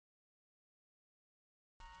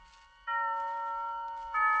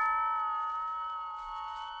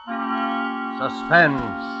Suspense.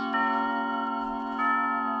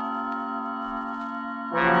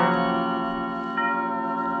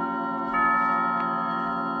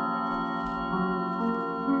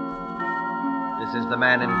 This is the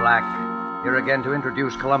Man in Black, here again to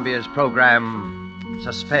introduce Columbia's program,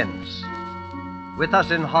 Suspense. With us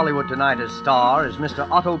in Hollywood tonight as star is Mr.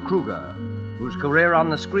 Otto Kruger, whose career on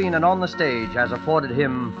the screen and on the stage has afforded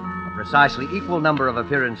him a precisely equal number of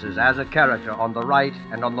appearances as a character on the right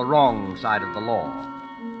and on the wrong side of the law.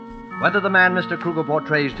 Whether the man Mr. Kruger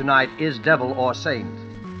portrays tonight is devil or saint,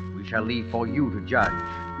 we shall leave for you to judge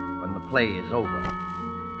when the play is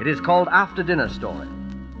over. It is called After Dinner Story.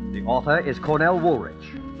 The author is Cornell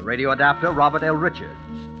Woolrich, the radio adapter Robert L. Richards.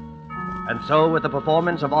 And so, with the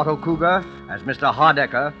performance of Otto Kruger as Mr.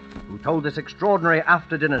 Hardecker, who told this extraordinary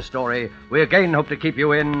after-dinner story, we again hope to keep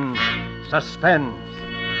you in suspense.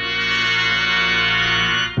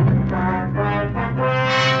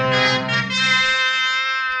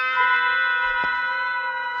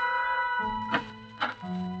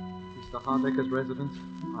 Mr. Hardecker's residence?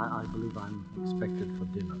 I believe I'm expected for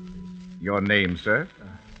dinner, please. Your name, sir?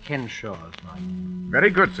 Kenshaw is my name. Very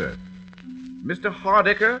good, sir. Mr.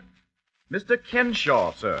 Hardecker? Mr.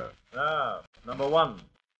 Kenshaw, sir. Ah, number one.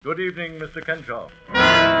 Good evening, Mr. Kenshaw.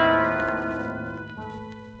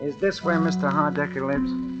 Is this where Mr. Hardecker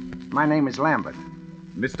lives? My name is Lambert.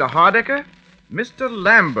 Mr. Hardecker? Mr.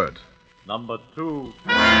 Lambert. Number two.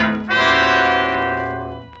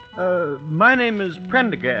 My name is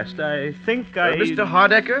Prendergast. I think Mr.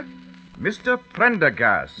 Hardecker? Mr.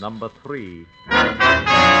 Prendergast. Number three.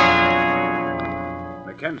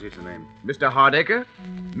 Mackenzie's the name. Mr. Hardecker?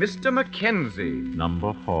 Mr. Mackenzie.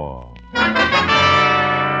 Number four.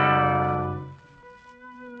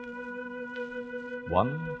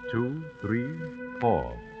 One, two, three,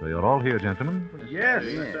 four. So you're all here, gentlemen? Yes.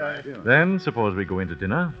 Then suppose we go into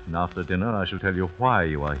dinner, and after dinner I shall tell you why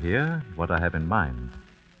you are here, what I have in mind.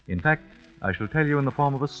 In fact, I shall tell you in the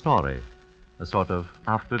form of a story, a sort of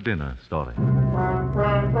after-dinner story. All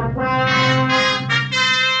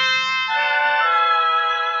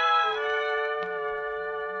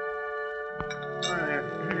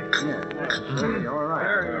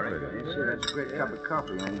right. You see, that's a great cup of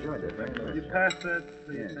coffee. I enjoyed it. Right? You pass that,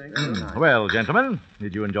 please. Well, gentlemen,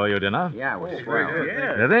 did you enjoy your dinner? Yeah, it was swell.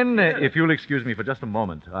 Now then, if you'll excuse me for just a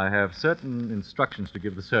moment, I have certain instructions to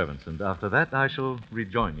give the servants, and after that I shall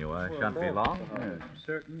rejoin you. I shan't be long.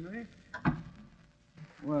 Certainly.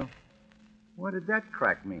 Well, what did that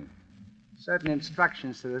crack mean? Certain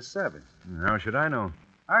instructions to the servants. How should I know?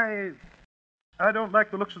 I don't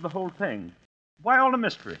like the looks of the whole thing. Why all the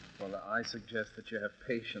mystery? Well, I suggest that you have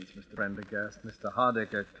patience, Mr. Prendergast. Mr.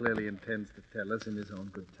 Hardecker clearly intends to tell us in his own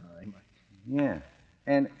good time. Yeah.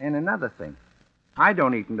 And another thing. I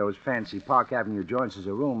don't eat in those fancy Park Avenue joints as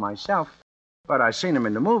a rule myself, but I've seen them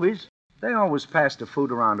in the movies. They always pass the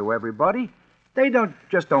food around to everybody. They don't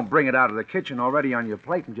bring it out of the kitchen already on your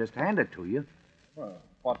plate and just hand it to you. Well,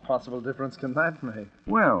 what possible difference can that make?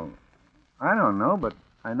 Well, I don't know, but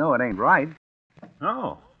I know it ain't right.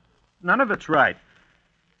 No. None of it's right.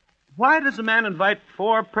 Why does a man invite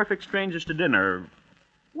four perfect strangers to dinner?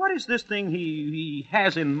 What is this thing he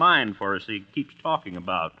has in mind for us he keeps talking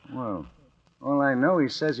about? Well, all I know, he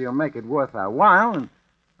says he'll make it worth our while, and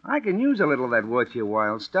I can use a little of that worth your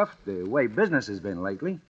while stuff, the way business has been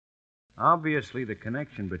lately. Obviously, the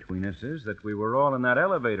connection between us is that we were all in that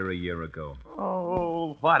elevator a year ago.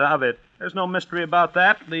 Oh, what of it? There's no mystery about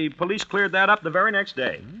that. The police cleared that up the very next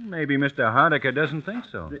day. Maybe Mr. Hardecker doesn't think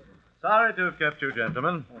so. Sorry to have kept you,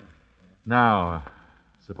 gentlemen. Now,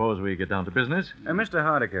 suppose we get down to business. Mr.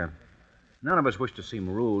 Hardecker, none of us wish to seem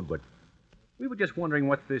rude, but we were just wondering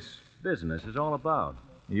what this business is all about.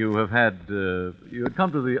 You had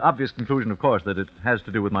come to the obvious conclusion, of course, that it has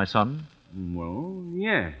to do with my son. Well,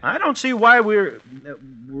 yeah. I don't see why we're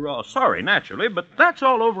all sorry, naturally, but that's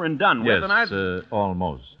all over and done with, Yes, and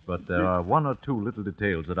almost. But there are one or two little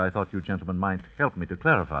details that I thought you gentlemen might help me to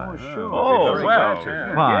clarify. Sure. Oh, well. Fine.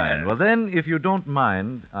 Yeah. Well, then, if you don't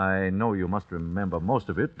mind, I know you must remember most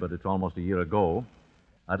of it, but it's almost a year ago.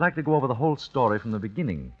 I'd like to go over the whole story from the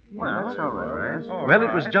beginning. Well, that's all right. Well,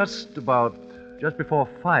 it was just before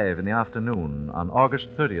 5 in the afternoon on August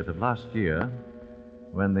 30th of last year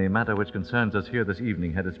when the matter which concerns us here this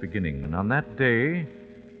evening had its beginning. And on that day,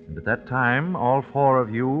 and at that time, all four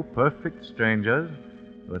of you, perfect strangers,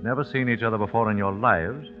 who had never seen each other before in your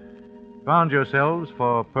lives, found yourselves,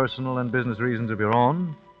 for personal and business reasons of your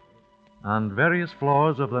own, on various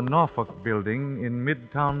floors of the Norfolk building in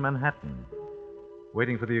Midtown Manhattan,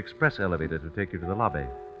 waiting for the express elevator to take you to the lobby.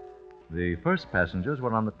 The first passengers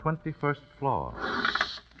were on the 21st floor.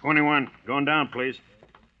 21. Going down, please.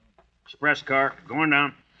 Express car, going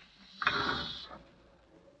down.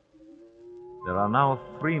 There are now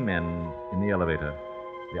 3 men in the elevator.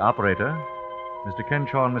 The operator, Mr.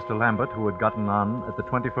 Kenshaw and Mr. Lambert, who had gotten on at the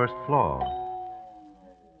 21st floor.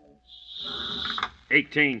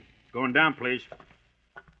 18. Going down, please.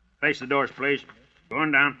 Face the doors, please.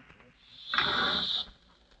 Going down.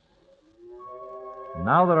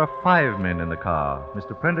 Now there are 5 men in the car.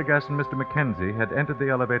 Mr. Prendergast and Mr. Mackenzie had entered the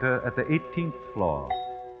elevator at the 18th floor.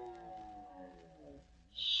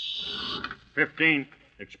 15.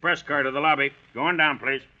 Express car to the lobby. Going down,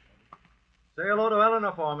 please. Say hello to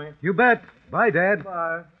Eleanor for me. You bet. Bye, Dad.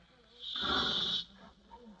 Bye.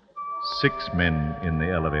 6 men in the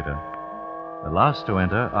elevator. The last to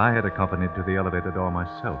enter, I had accompanied to the elevator door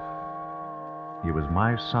myself. He was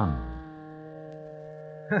my son.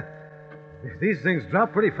 These things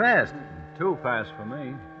drop pretty fast. Too fast for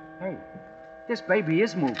me. Hey, this baby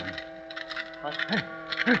is moving.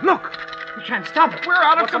 Look! We can't stop it. We're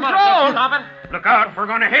out of control. Look out, we're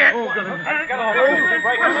going to hit.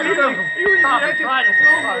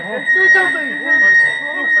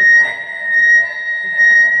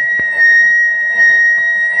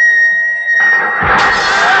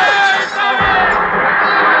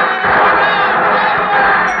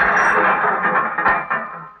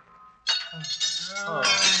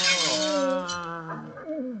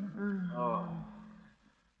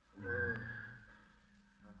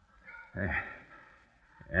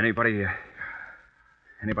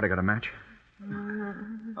 Anybody got a match?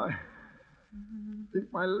 I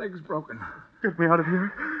think my leg's broken. Get me out of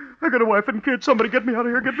here. I got a wife and kids. Somebody get me out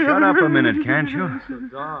of here. Get me out Shut of up here. a minute, can't you?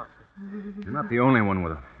 You're not the only one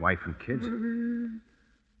with a wife and kids.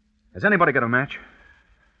 Has anybody got a match?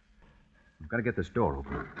 We've got to get this door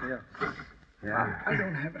open. Yeah. I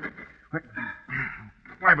don't have it. We're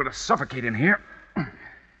liable to suffocate in here.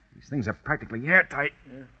 These things are practically airtight.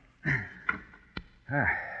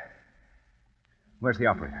 Where's the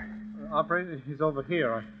operator? Operator, he's over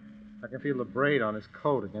here. I can feel the braid on his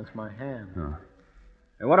coat against my hand. Oh.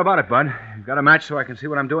 Hey, what about it, Bud? You've got a match so I can see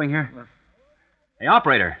what I'm doing here? Hey,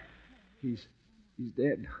 operator. He's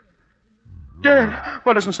dead. Dead.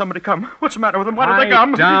 Why doesn't somebody come? What's the matter with him? Why did they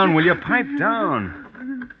come? Pipe down, will you? Pipe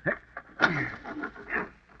down. There.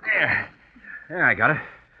 Yeah, I got it.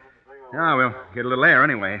 Now we'll get a little air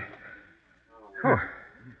anyway. Oh,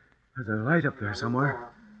 there's a light up there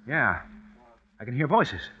somewhere. Yeah. I can hear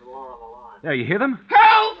voices. There, you hear them?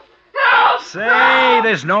 Help! Help! Say,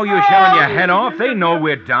 there's no use yelling your head off. They know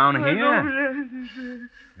we're down here.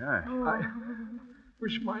 Yeah. I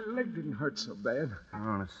wish my leg didn't hurt so bad.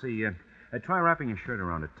 Oh, let's see. Try wrapping your shirt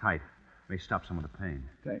around it tight. May stop some of the pain.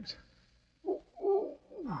 Thanks.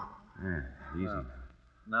 Yeah, easy.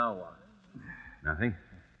 Now what? Nothing.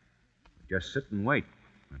 Just sit and wait.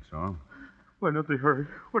 That's all. Why don't they hurry?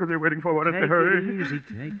 What are they waiting for? Why don't Take they hurry? it easy.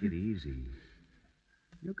 Take it easy.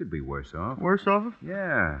 You could be worse off. Worse off?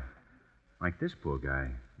 Yeah. Like this poor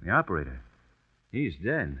guy, the operator. He's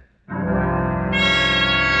dead.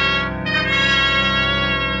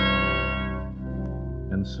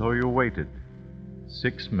 And so you waited.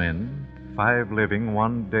 6 men, 5 living,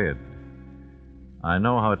 1 dead. I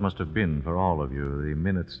know how it must have been for all of you, the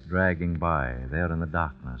minutes dragging by, there in the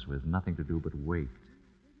darkness, with nothing to do but wait.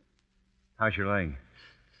 How's your leg?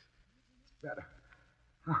 Better.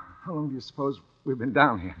 How long do you suppose we've been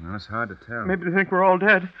down here? Well, it's hard to tell. Maybe they think we're all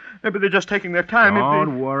dead. Maybe they're just taking their time.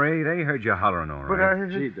 Don't worry. They heard you hollering all But right.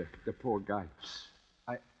 Gee, the poor guy.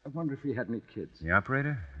 I wonder if he had any kids. The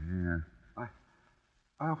operator? Yeah.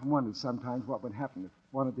 I often wondered sometimes what would happen if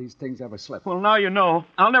one of these things ever slipped. Well, now you know.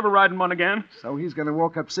 I'll never ride in one again. So he's going to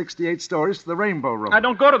walk up 68 stories to the Rainbow Room. I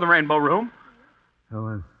don't go to the Rainbow Room. Oh,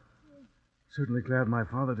 I'm certainly glad my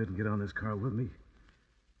father didn't get on this car with me.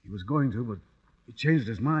 He was going to, but he changed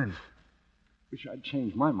his mind. Wish I'd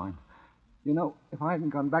changed my mind. You know, if I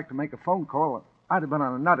hadn't gone back to make a phone call, I'd have been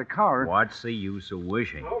on another car. What's the use of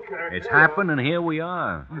wishing? It's happened, and here we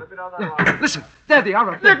are. Listen, there they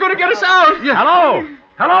are up They're there. going to get us out. Yeah. Hello!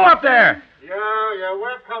 Hello up there! Yeah,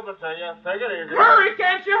 we're coming to you. Take it easy. Hurry,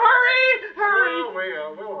 can't you? Hurry! Hurry!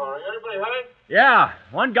 We'll hurry. Anybody heading? Yeah,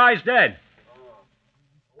 one guy's dead.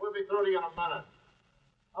 We'll be through to you in a minute.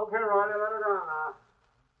 Okay, Ronnie, let her down now.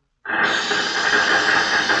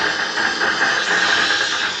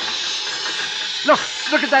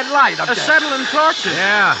 Look at that light up there. Acetylene torches.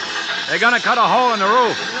 Yeah, they're gonna cut a hole in the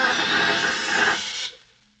roof.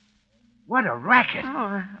 What a racket.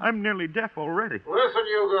 Oh, I'm nearly deaf already. Listen,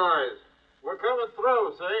 you guys. We're coming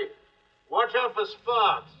through, see? Watch out for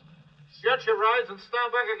sparks. Shut your eyes and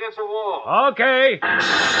stand back against the wall. Okay.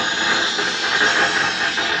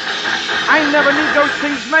 I never knew those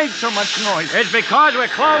things made so much noise. It's because we're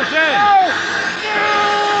closed in.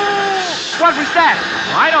 What was that?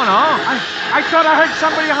 I don't know. I thought I heard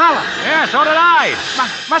somebody holler. Yeah, so did I.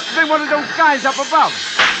 Must have been one of those guys up above.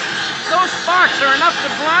 Those sparks are enough to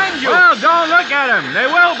blind you. Well, don't look at them. They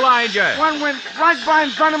will blind you. One went right by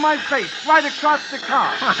in front of my face, right across the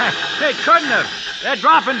car. They couldn't have. They're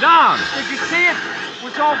dropping down. Did you see it? It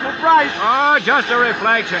was awful bright. Oh, just a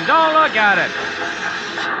reflection. Don't look at it.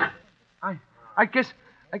 I guess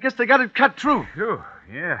they got it cut through. Phew,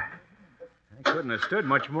 yeah. I couldn't have stood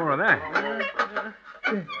much more of that.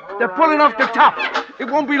 They're pulling off the top. It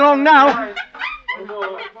won't be long now.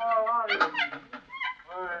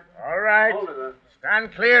 All right.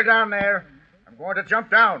 Stand clear down there. I'm going to jump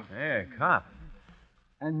down. Hey, cop.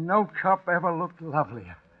 And no cop ever looked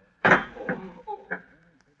lovelier.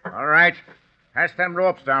 All right. Pass them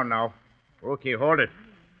ropes down now. Rookie, hold it.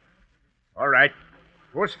 All right.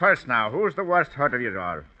 Who's first now? Who's the worst hurt of you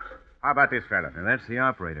all? How about this fella? Now, that's the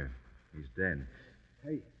operator. He's dead.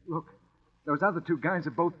 Hey, look. Those other two guys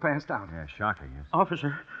have both passed out. Yeah, shocking, yes.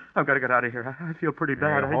 Officer, I've got to get out of here. I feel pretty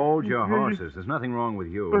bad. Hey, hold your horses. There's nothing wrong with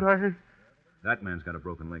you. But I... That man's got a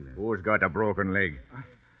broken leg there. Who's got a broken leg?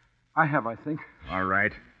 I have, I think. All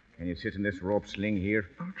right. Can you sit in this rope sling here?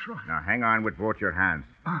 I'll try. Now, hang on with both your hands.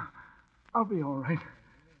 I'll be all right.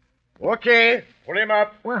 Okay. Pull him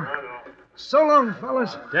up. Well, so long,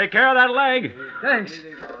 fellas. Take care of that leg. Thanks.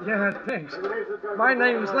 Yeah, thanks. My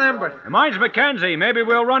name's Lambert. Mine's Mackenzie. Maybe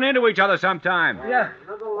we'll run into each other sometime. Yeah.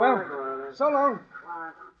 Well, so long.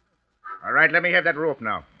 All right, let me have that rope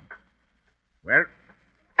now. Well,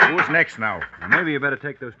 who's next now? Well, maybe you better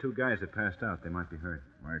take those two guys that passed out. They might be hurt.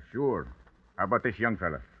 Why, sure. How about this young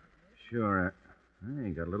fella? Sure.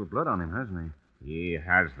 He got a little blood on him, hasn't he? He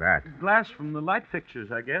has that. Glass from the light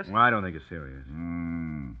fixtures, I guess. Well, I don't think it's serious.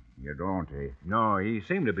 You don't, eh? No, he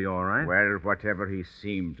seemed to be all right. Well, whatever he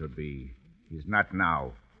seemed to be, he's not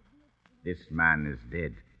now. This man is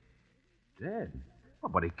dead. Dead? Oh,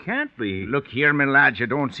 but he can't be. Look here, my lad, you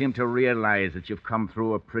don't seem to realize that you've come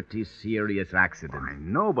through a pretty serious accident. I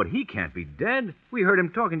know, but he can't be dead. We heard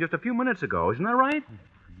him talking just a few minutes ago. Isn't that right?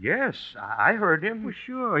 Yes, I heard him. Well,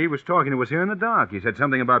 sure. He was talking to us here in the dock. He said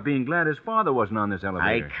something about being glad his father wasn't on this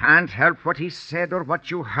elevator. I can't help what he said or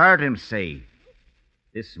what you heard him say.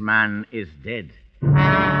 This man is dead.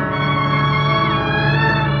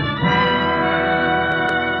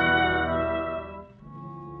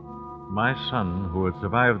 My son, who had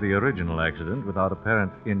survived the original accident without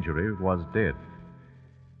apparent injury, was dead.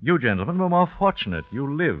 You gentlemen were more fortunate.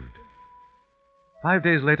 You lived. 5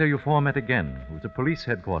 days later, you four met again. It was at police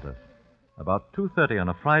headquarters. About 2:30 on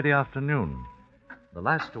a Friday afternoon. The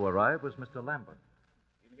last to arrive was Mr. Lambert.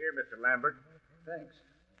 In here, Mr. Lambert. Thanks.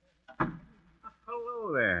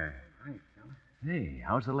 Hello there. Hi, fella. Hey,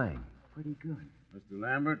 how's the leg? Pretty good. Mr.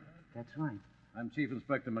 Lambert, That's right. I'm Chief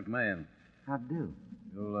Inspector McMahon. How'd do?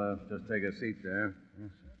 You'll just take a seat there. Yes,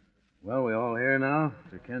 sir. Well, we all here now?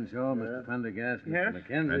 Mr. Kenshaw, Mr. Pendergast, Mr.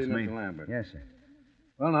 McKenzie, That's Mr. me. Lambert. Yes, sir.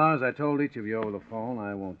 Well, now, as I told each of you over the phone,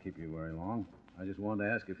 I won't keep you very long. I just wanted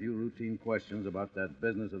to ask a few routine questions about that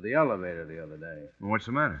business of the elevator the other day. Well, what's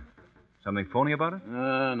the matter? Something phony about it?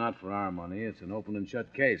 Not for our money. It's an open and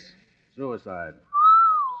shut case. Suicide.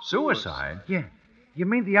 Suicide? Yeah. You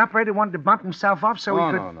mean the operator wanted to bump himself off so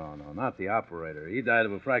he could... No, not the operator. He died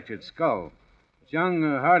of a fractured skull. It's young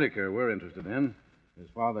Hardiker we're interested in. His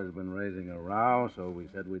father's been raising a row, so we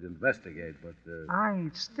said we'd investigate, but... I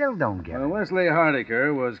still don't get it. Wesley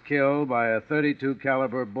Hardiker was killed by a .32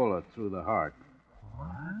 caliber bullet through the heart.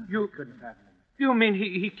 You mean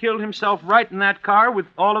he killed himself right in that car with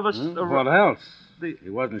all of us? What else? He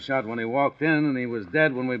wasn't shot when he walked in, and he was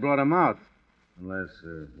dead when we brought him out. Unless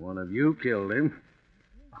one of you killed him.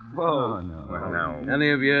 Whoa. no. Well, no. Any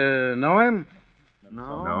of you know him?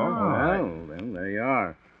 No. Well, then there you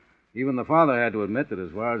are. Even the father had to admit that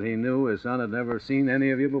as far as he knew, his son had never seen any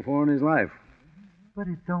of you before in his life. But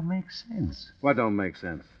it don't make sense. What don't make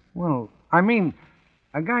sense? Well, I mean,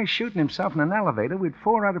 a guy shooting himself in an elevator with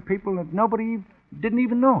 4 other people that nobody didn't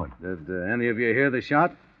even know it. Did any of you hear the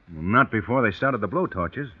shot? Well, not before they started the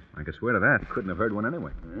blowtorches. I could swear to that. Couldn't have heard one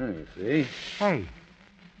anyway. Yeah, you see. Hey,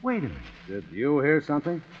 wait a minute. Did you hear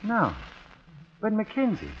something? No. But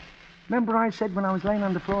Mackenzie, remember I said when I was laying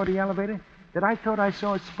on the floor of the elevator that I thought I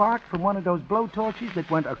saw a spark from one of those blowtorches that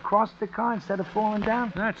went across the car instead of falling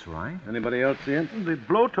down? That's right. Anybody else see it? The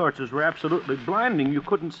blowtorches were absolutely blinding. You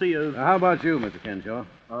couldn't see a... How about you, Mr. Kenshaw?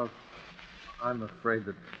 I'm afraid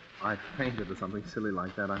that I fainted or something silly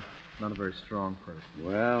like that. I'm not a very strong person.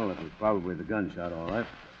 Well, it was probably the gunshot, all right.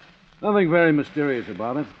 Nothing very mysterious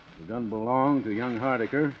about it. The gun belonged to young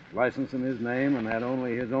Hardiker, licensed in his name, and had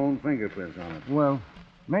only his own fingerprints on it. Well,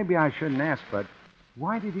 maybe I shouldn't ask, but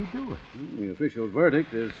why did he do it? The official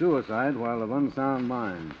verdict is suicide while of unsound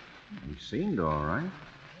mind. He seemed all right.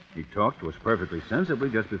 He talked to us perfectly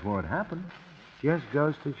sensibly just before it happened. Just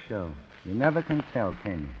goes to show. You never can tell,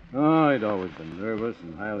 can you? Oh, he'd always been nervous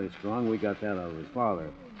and highly strung. We got that out of his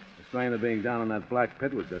father. The strain of being down in that black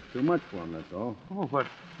pit was just too much for him, that's all. Oh, what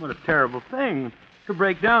a terrible thing. To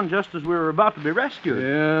break down just as we were about to be rescued.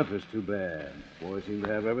 Yep, it's too bad. Boys seem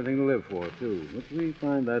to have everything to live for, too. But we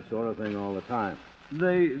find that sort of thing all the time.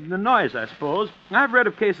 The noise, I suppose. I've read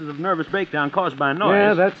of cases of nervous breakdown caused by noise.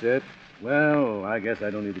 Yeah, that's it. Well, I guess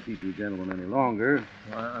I don't need to keep you gentlemen any longer.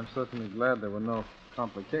 Well, I'm certainly glad there were no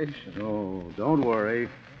complications. Oh, don't worry.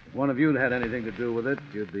 If one of you had anything to do with it,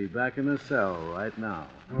 you'd be back in the cell right now.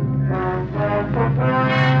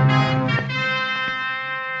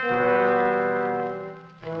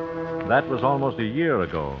 That was almost a year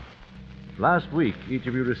ago. Last week, each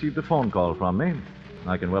of you received a phone call from me.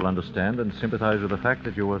 I can well understand and sympathize with the fact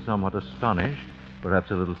that you were somewhat astonished,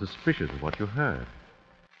 perhaps a little suspicious of what you heard.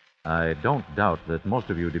 I don't doubt that most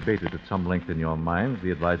of you debated at some length in your minds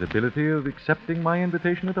the advisability of accepting my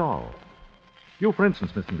invitation at all. You, for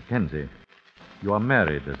instance, Mr. Mackenzie, you are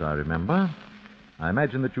married, as I remember. I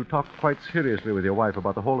imagine that you talked quite seriously with your wife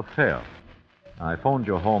about the whole affair. I phoned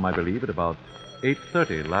your home, I believe, at about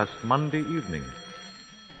 8:30 last Monday evening.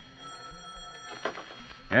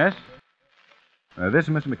 Yes? This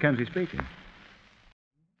is Mr. Mackenzie speaking.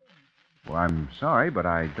 Well, I'm sorry, but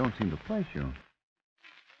I don't seem to place you.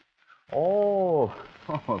 Oh,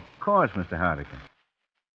 of course, Mr. Hardiker.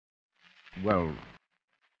 Well,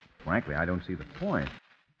 frankly, I don't see the point.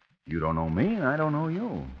 You don't know me, and I don't know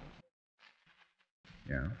you.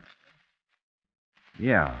 Yeah?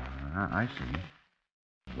 Yeah, I see.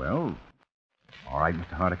 Well, all right,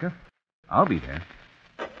 Mr. Hardiker. I'll be there.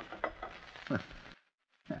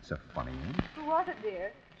 That's a funny name. Who was it,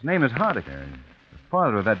 dear? His name is Hardiker. The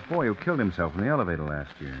father of that boy who killed himself in the elevator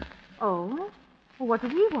last year. Oh? Well, what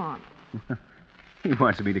did he want? He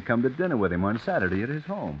wants me to come to dinner with him on Saturday at his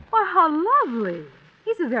home. Why, how lovely.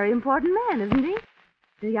 He's a very important man, isn't he?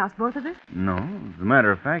 Did he ask both of us? No. As a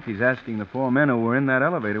matter of fact, he's asking the 4 men who were in that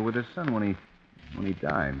elevator with his son when he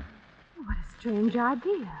died. What a strange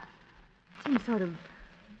idea. Seems sort of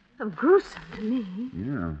gruesome to me.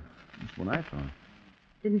 Yeah, that's what I thought.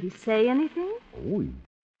 Didn't he say anything? Oh, he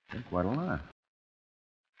said quite a lot.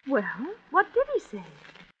 Well, what did he say?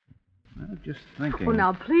 I was just thinking. Oh,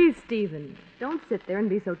 now, please, Stephen, don't sit there and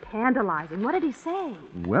be so tantalizing. What did he say?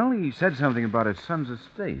 Well, he said something about his son's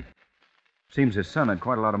estate. Seems his son had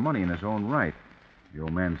quite a lot of money in his own right. The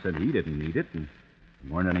old man said he didn't need it, and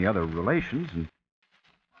there weren't any other relations, and...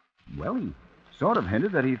 Well, he sort of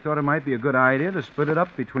hinted that he thought it might be a good idea to split it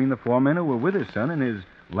up between the 4 men who were with his son in his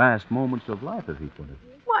last moments of life, as he put it.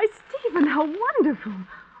 Why, Stephen, how wonderful.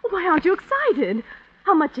 Why aren't you excited?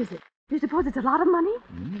 How much is it? Do you suppose it's a lot of money?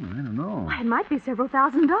 I don't know. Why, it might be several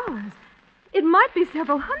 $1,000s. It might be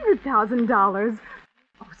several $100,000.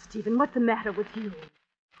 Oh, Stephen, what's the matter with you?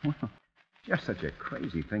 Well, just such a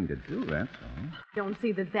crazy thing to do, that's all. Don't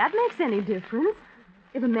see that makes any difference.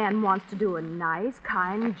 If a man wants to do a nice,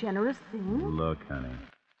 kind, generous thing. Look, honey,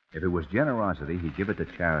 if it was generosity, he'd give it to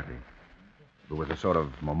charity. If it was a sort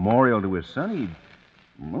of memorial to his son,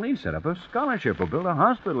 he'd set up a scholarship or build a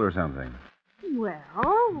hospital or something.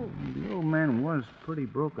 Well... The old man was pretty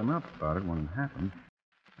broken up about it when it happened.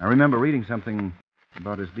 I remember reading something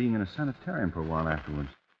about his being in a sanitarium for a while afterwards.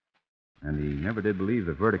 And he never did believe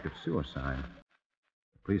the verdict of suicide.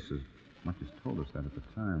 The police as much as told us that at the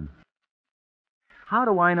time. How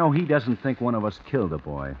do I know he doesn't think one of us killed the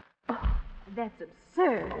boy? Oh, that's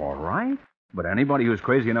absurd. All right. But anybody who's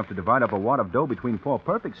crazy enough to divide up a wad of dough between 4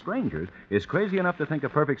 perfect strangers is crazy enough to think a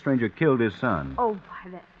perfect stranger killed his son. Oh,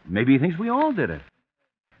 why, that... Maybe he thinks we all did it.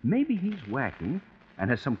 Maybe he's wacky and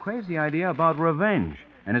has some crazy idea about revenge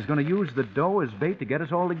and is going to use the dough as bait to get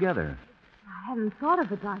us all together. I hadn't thought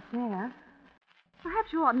of it like that.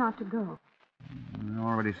 Perhaps you ought not to go. I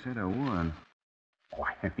already said I would.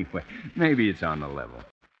 Why, anyway, maybe it's on the level.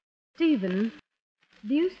 Stephen,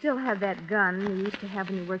 do you still have that gun you used to have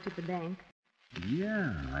when you worked at the bank?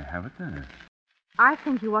 Yeah, I have it there. I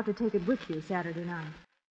think you ought to take it with you Saturday night.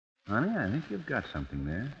 Honey, I think you've got something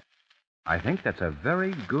there. I think that's a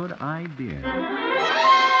very good idea.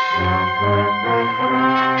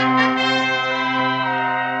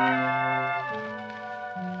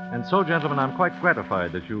 And so, gentlemen, I'm quite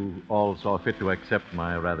gratified that you all saw fit to accept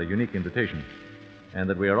my rather unique invitation, and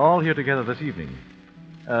that we are all here together this evening.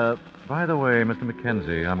 By the way, Mr.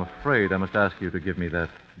 Mackenzie, I'm afraid I must ask you to give me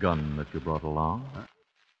that gun that you brought along.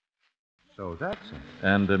 So that's it.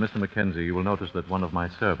 And, Mr. Mackenzie, you will notice that one of my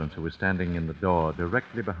servants who is standing in the door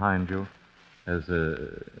directly behind you has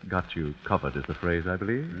got you covered, is the phrase, I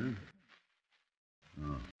believe.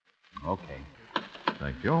 Oh, okay.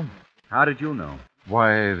 Thank you. How did you know?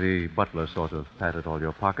 Why, the butler sort of patted all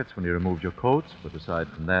your pockets when you removed your coats, but aside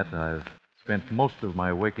from that, I've spent most of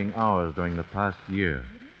my waking hours during the past year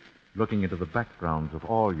looking into the backgrounds of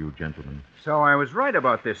all you gentlemen. So I was right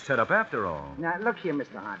about this setup after all. Now, look here,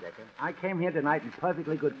 Mr. Hardecker. I came here tonight in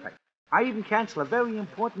perfectly good faith. I even canceled a very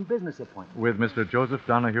important business appointment. With Mr. Joseph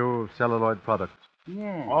Donahue of Celluloid Products.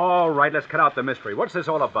 Yeah. All right, let's cut out the mystery. What's this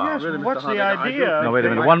all about? Yes, really, Mr. what's the Hardecker, I do idea? think Now, wait a they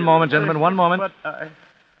minute. might One be- moment, gentlemen, one moment. But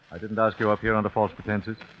I didn't ask you up here under false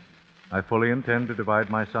pretenses. I fully intend to divide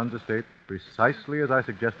my son's estate precisely as I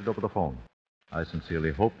suggested over the phone. I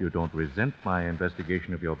sincerely hope you don't resent my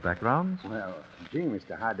investigation of your backgrounds. Well, gee,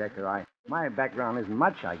 Mr. Hardecker, my background isn't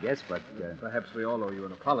much, I guess, but... Perhaps we all owe you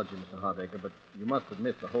an apology, Mr. Hardecker, but you must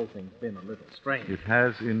admit the whole thing's been a little strange. It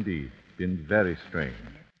has indeed been very strange.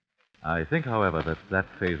 I think, however, that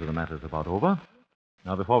phase of the matter is about over.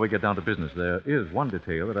 Now, before we get down to business, there is one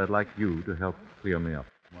detail that I'd like you to help clear me up.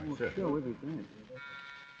 Sure, we'll be glad.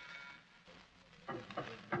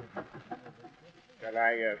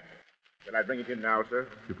 Shall I bring it in now, sir?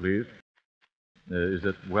 If you please. Is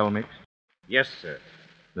it well mixed? Yes, sir.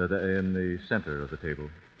 In the center of the table.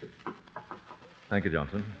 Thank you,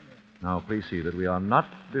 Johnson. Now, please see that we are not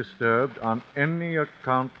disturbed on any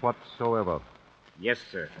account whatsoever. Yes,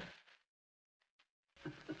 sir.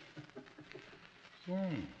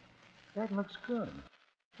 Say, that looks good.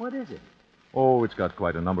 What is it? Oh, it's got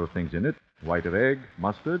quite a number of things in it. White of egg,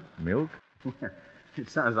 mustard, milk. It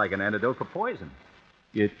sounds like an antidote for poison.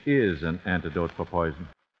 It is an antidote for poison.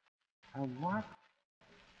 A what?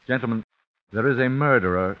 Gentlemen, there is a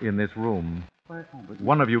murderer in this room.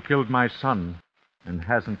 One of you killed my son and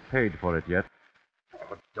hasn't paid for it yet.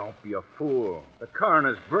 Oh, don't be a fool. The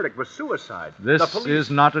coroner's verdict was suicide. This The police...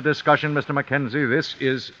 is not a discussion, Mr. Mackenzie. This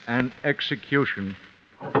is an execution.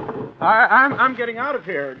 I'm getting out of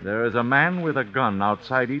here. There is a man with a gun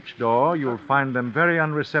outside each door. You'll find them very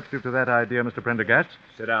unreceptive to that idea, Mr. Prendergast.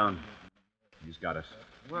 Sit down. He's got us.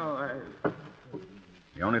 Well,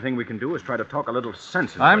 The only thing we can do is try to talk a little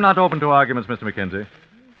sense into I'm it. not open to arguments, Mr. Mackenzie.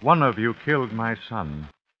 One of you killed my son.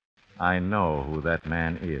 I know who that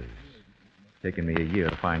man is. It's taken me a year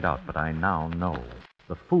to find out, but I now know.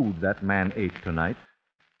 The food that man ate tonight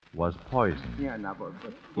was poison. Yeah, no,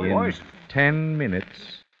 but In 10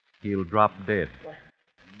 minutes, he'll drop dead.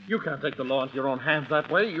 You can't take the law into your own hands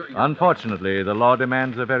that way. Unfortunately, the law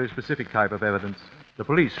demands a very specific type of evidence. The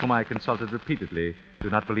police, whom I consulted repeatedly, do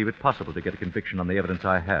not believe it possible to get a conviction on the evidence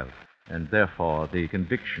I have. And therefore, the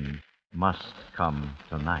conviction must come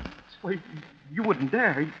tonight. wait, you wouldn't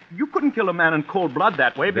dare. You couldn't kill a man in cold blood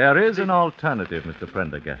that way. There is an alternative, Mr.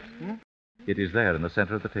 Prendergast. It is there in the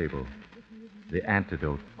center of the table. The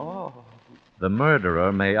antidote. Oh. The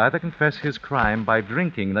murderer may either confess his crime by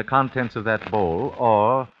drinking the contents of that bowl,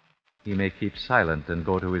 or he may keep silent and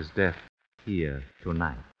go to his death here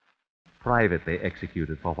tonight, privately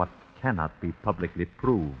executed for what cannot be publicly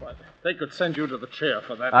proved. But they could send you to the chair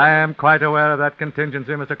for that. I am quite aware of that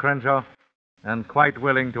contingency, Mr. Crenshaw, and quite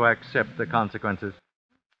willing to accept the consequences.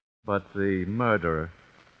 But the murderer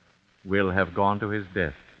will have gone to his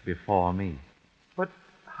death before me. But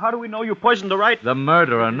how do we know you poisoned the right... The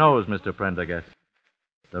murderer knows, Mr. Prendergast.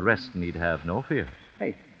 The rest need have no fear.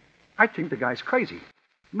 Hey, I think the guy's crazy.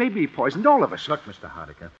 Maybe he poisoned all of us. Look, Mr.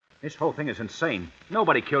 Hardiker, this whole thing is insane.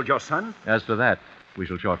 Nobody killed your son. As to that, we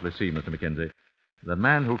shall shortly see, Mr. Mackenzie. The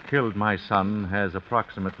man who killed my son has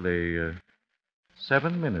approximately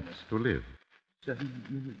 7 minutes to live. 7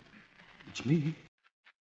 minutes. It's me.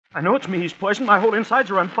 I know it's me he's poisoned. My whole insides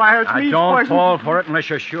are on fire. It's me he's Don't poisoned. fall for it unless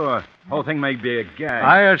you're sure. The whole thing may be a gag.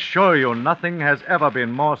 I assure you, nothing has ever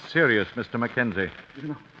been more serious, Mr. Mackenzie.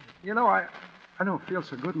 You know, I don't feel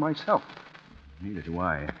so good myself. Neither do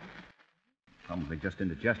I. Probably just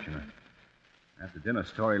indigestion. After dinner, a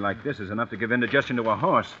story like this is enough to give indigestion to a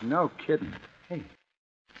horse. No kidding. Hey,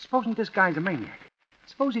 supposing this guy's a maniac.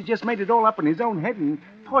 Suppose he just made it all up in his own head and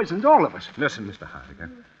poisoned all of us. Listen, Mr. Hardiker.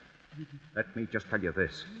 Let me just tell you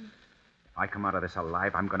this. If I come out of this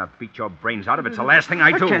alive, I'm going to beat your brains out of it. It's the last thing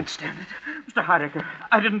I do. I can't stand it. Mr. Hardiker,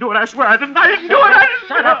 I didn't do it. I swear I didn't. I didn't do it.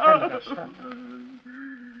 Shut up.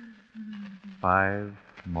 5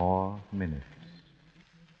 more minutes.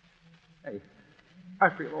 Hey, I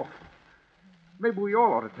feel awful. Maybe we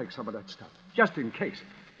all ought to take some of that stuff, just in case.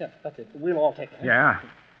 Yeah, that's it. We'll all take it. Yeah.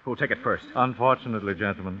 Who'll take it first? Unfortunately,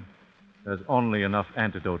 gentlemen, there's only enough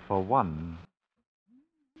antidote for one.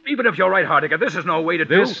 Even if you're right, Hardiker, this is no way to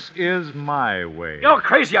do... This is my way. You're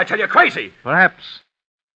crazy, I tell you, crazy! Perhaps.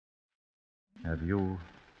 Have you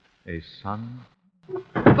a son?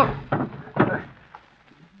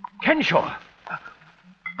 Kenshaw!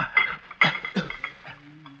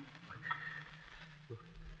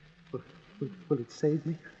 Will it save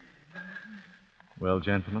me? Well,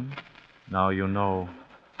 gentlemen, now you know.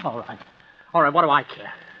 All right. All right, what do I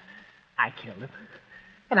care? I killed him.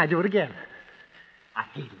 And I do it again. I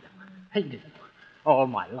hated him all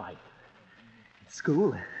my life. In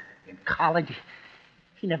school, in college,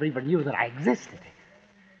 he never even knew that I existed.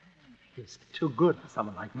 He was too good for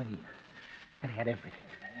someone like me. And he had everything.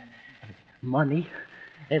 Money,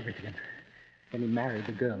 everything. And he married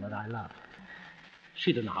the girl that I loved.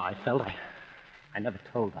 She didn't know how I felt. I never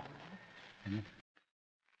told her.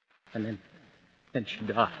 And then she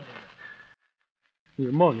died.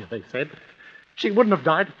 Pneumonia, they said. She wouldn't have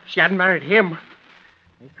died if she hadn't married him.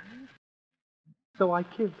 So I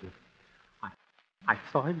killed him. I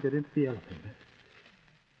saw him get into the elevator.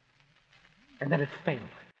 And then it fell.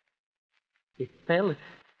 It fell.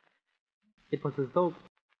 It was as though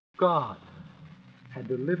God had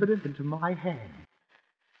delivered it into my hand.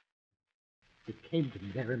 It came to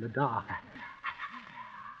me there in the dark.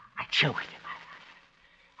 I choked him.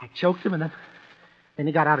 I choked him, and then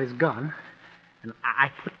he got out his gun, and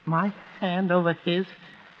I put my hand over his,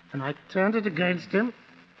 and I turned it against him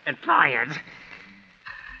and fired.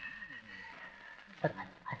 But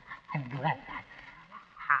I'm glad.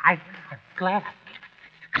 I'm glad.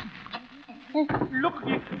 Look!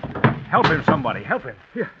 Help him, somebody. Help him.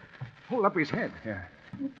 Here. Hold up his head. Yeah.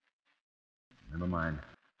 Never mind.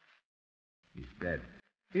 He's dead.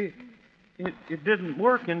 It didn't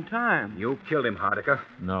work in time. You killed him, Hardiker.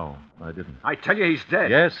 No, I didn't. I tell you, he's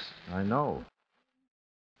dead. Yes, I know.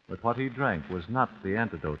 But what he drank was not the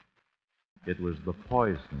antidote. It was the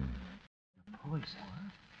poison. Poison?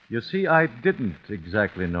 You see, I didn't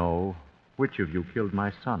exactly know which of you killed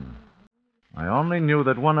my son. I only knew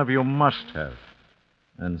that one of you must have.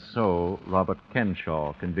 And so Robert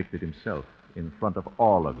Kenshaw convicted himself in front of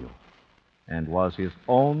all of you and was his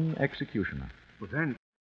own executioner. Well, then,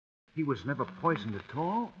 he was never poisoned at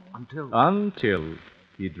all until... Until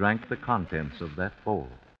he drank the contents of that bowl.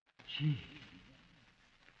 Gee.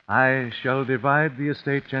 I shall divide the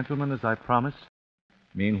estate, gentlemen, as I promised.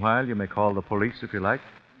 Meanwhile, you may call the police if you like.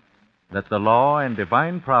 Let the law and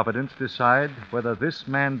divine providence decide whether this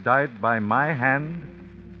man died by my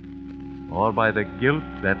hand or by the guilt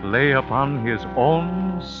that lay upon his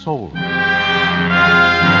own soul.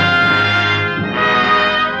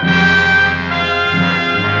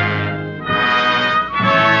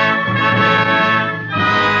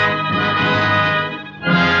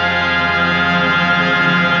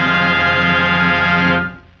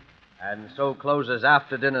 And so closes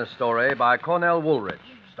After Dinner Story by Cornell Woolrich,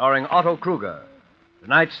 starring Otto Kruger.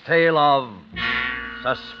 Tonight's tale of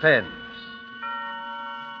suspense.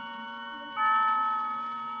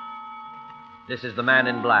 This is the Man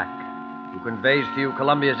in Black, who conveys to you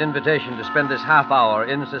Columbia's invitation to spend this half hour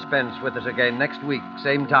in suspense with us again next week,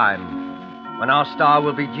 same time, when our star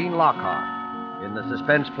will be Gene Lockhart in the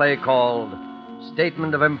suspense play called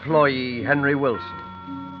Statement of Employee Henry Wilson.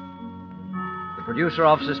 The producer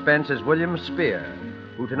of Suspense is William Spear,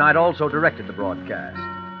 who tonight also directed the broadcast,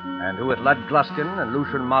 and who with Lud Gluskin and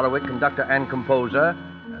Lucian Morawick, conductor and composer,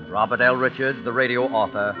 and Robert L. Richards, the radio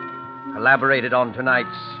author, collaborated on tonight's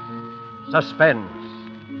Suspense.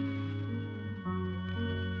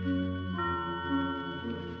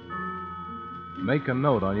 Make a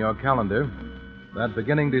note on your calendar that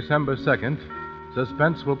beginning December 2nd,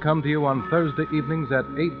 Suspense will come to you on Thursday evenings at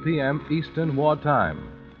 8 p.m. Eastern Wartime,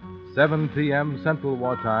 7 p.m. Central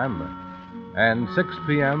Wartime, and 6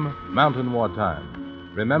 p.m. Mountain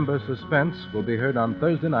Wartime. Remember, Suspense will be heard on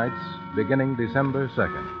Thursday nights beginning December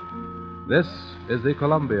 2nd. This is the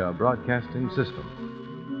Columbia Broadcasting System.